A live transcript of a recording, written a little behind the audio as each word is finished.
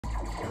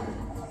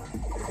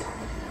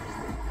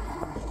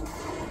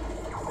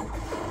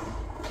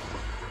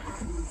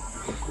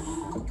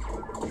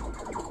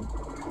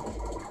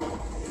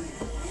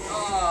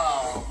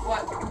Oh,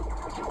 what?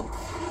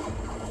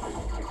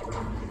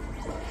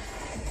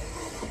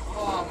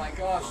 Oh my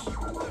gosh.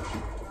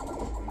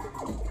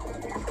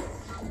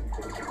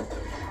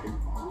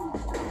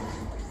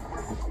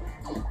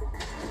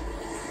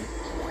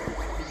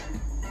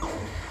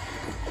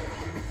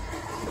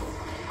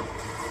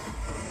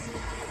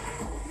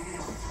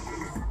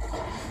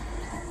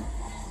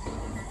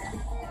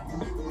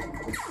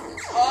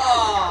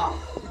 Oh!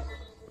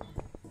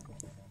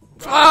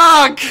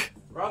 Fuck!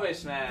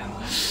 Rubbish,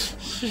 man.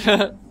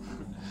 Shit.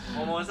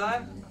 One more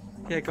time?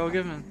 Yeah, go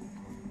give him.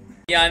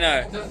 Yeah, I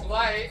know. Just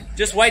wait.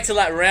 Just wait till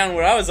that round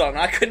where I was on.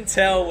 I couldn't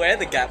tell where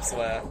the gaps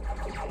were.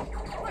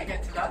 I might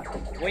get to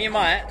that. Well, you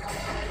might.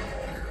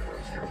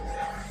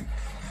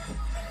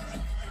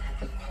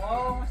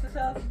 Whoa, what's this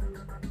up?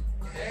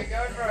 There you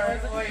go, bro.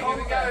 Wait, here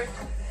we go.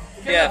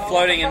 Yeah,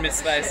 floating in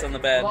mid-space on the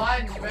bed.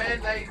 Lines,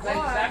 man. They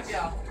zap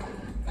ya.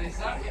 They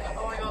zap ya.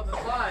 Oh my god, the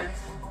lines.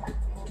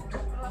 I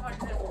don't know if I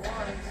can hit the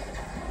lines.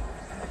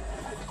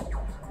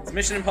 It's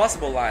Mission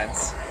Impossible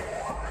lines.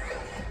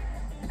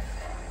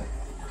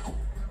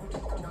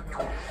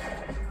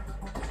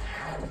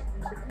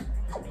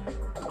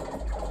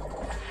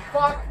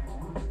 Fuck!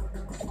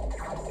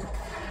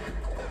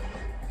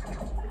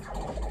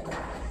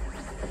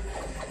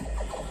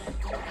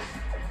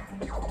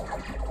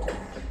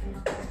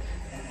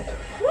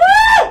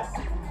 Woo!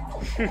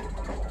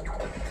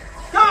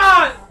 Come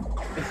on!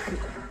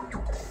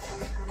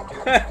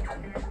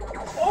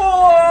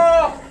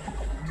 Oh!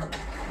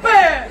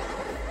 Man!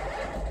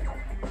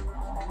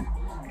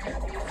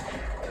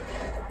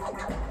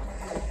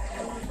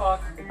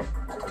 Fuck.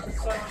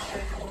 So much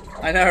shit.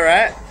 I know,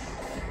 right?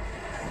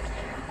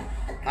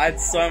 I had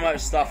so much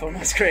stuff on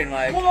my screen,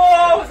 like...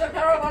 Whoa! Was that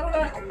power up? I don't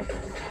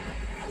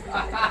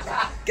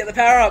know. Get the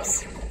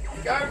power-ups!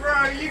 Go,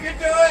 bro! You can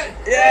do it!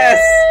 Yes!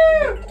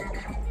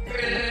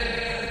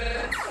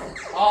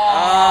 Oh,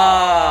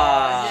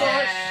 Ah! so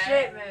much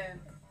shit, man.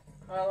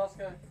 Alright, let's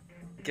go.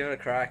 Give it a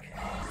crack.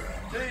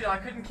 Dude, I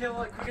couldn't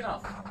kill it quick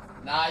enough.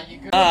 Nah, you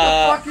could.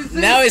 What the fuck is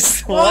this? Now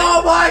it's...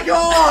 Oh my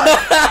god!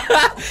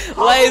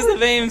 Laser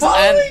beams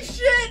Holy and...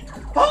 shit!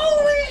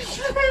 Holy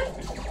shit!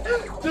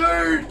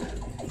 Dude!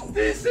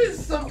 This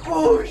is some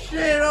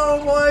bullshit!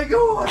 Oh my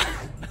god!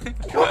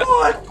 Come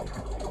on!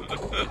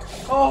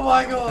 Oh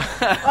my god!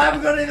 I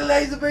haven't got any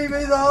laser beam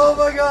either! Oh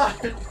my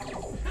god!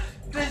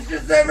 This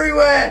just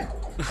everywhere!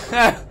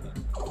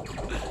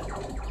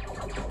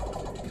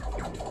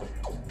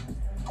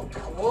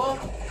 Whoa!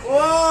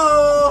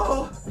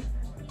 Whoa!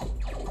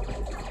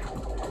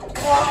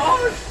 Oh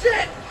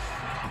shit!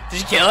 Did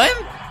you kill him?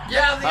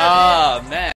 Yeah, I think I did. Oh, man.